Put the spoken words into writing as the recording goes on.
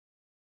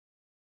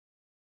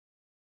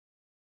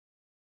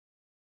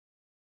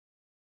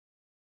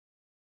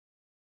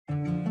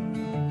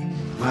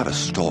I have a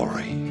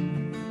story.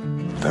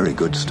 Very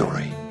good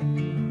story.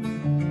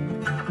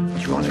 Do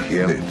you want to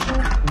hear it?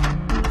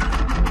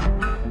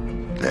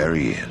 There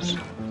he is,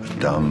 a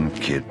dumb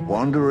kid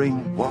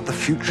wondering what the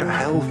future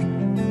held.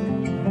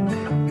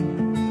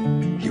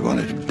 He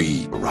wanted to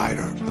be a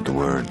writer, but the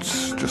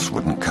words just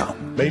wouldn't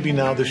come. Maybe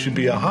now this should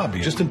be a hobby,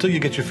 just until you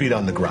get your feet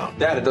on the ground.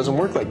 Dad, it doesn't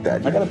work like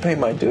that. I gotta pay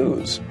my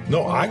dues.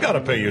 No, I gotta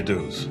pay your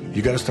dues.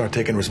 You gotta start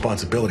taking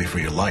responsibility for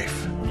your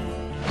life.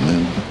 And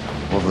then,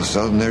 all of a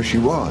sudden, there she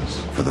was.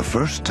 For the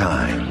first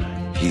time,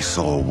 he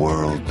saw a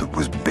world that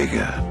was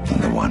bigger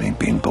than the one he'd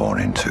been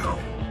born into.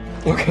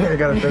 Okay, I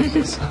gotta fix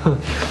this.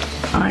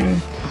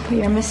 Fine.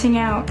 We are missing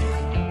out.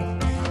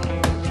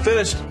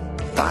 Finished.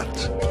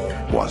 That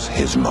was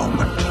his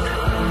moment.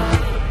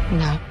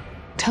 Now,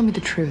 tell me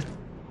the truth.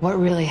 What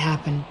really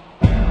happened?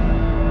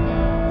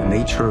 The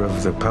nature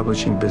of the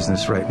publishing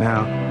business right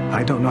now,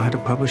 I don't know how to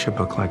publish a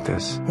book like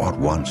this. What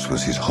once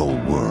was his whole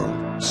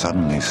world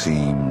suddenly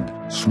seemed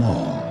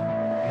small.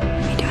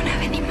 We don't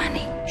have any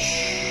money.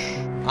 Shh.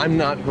 I'm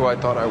not who I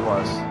thought I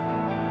was.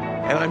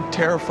 And I'm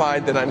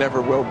terrified that I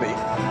never will be.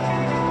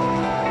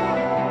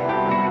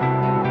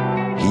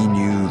 He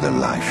knew the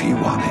life he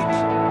wanted.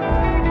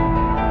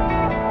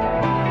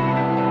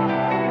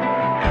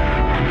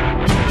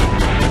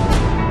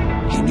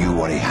 He knew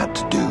what he had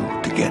to do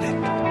to get it.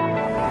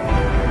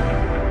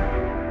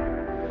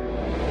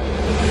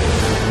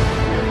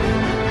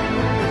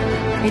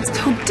 It's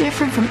so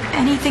different from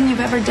anything you've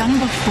ever done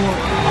before.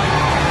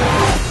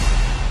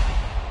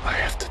 I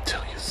have to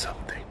tell you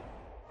something.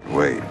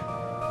 Wait,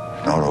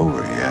 not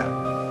over yet.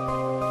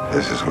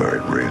 This is where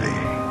it really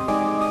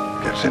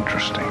gets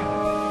interesting.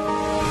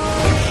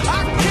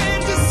 I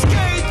can't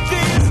escape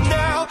this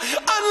now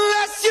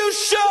unless you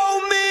show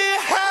me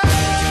how.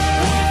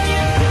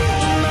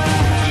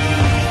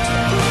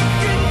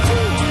 Look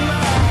into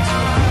my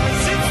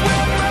eyes. It's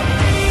where my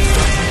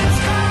demons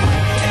hide.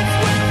 It's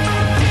where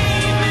my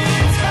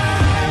demons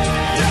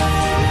hide.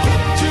 Don't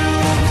get too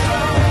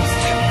close.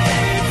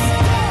 It's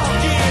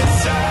dark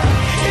inside.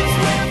 It's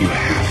where You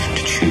have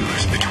to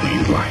choose between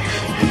life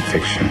and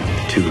fiction.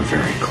 The two are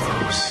very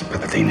close, but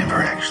they never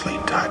actually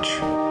touch.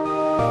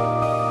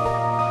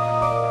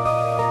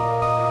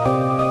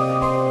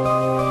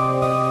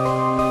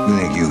 You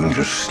think you can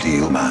just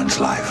steal man's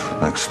life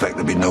and expect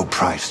there'll be no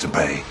price to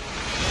pay?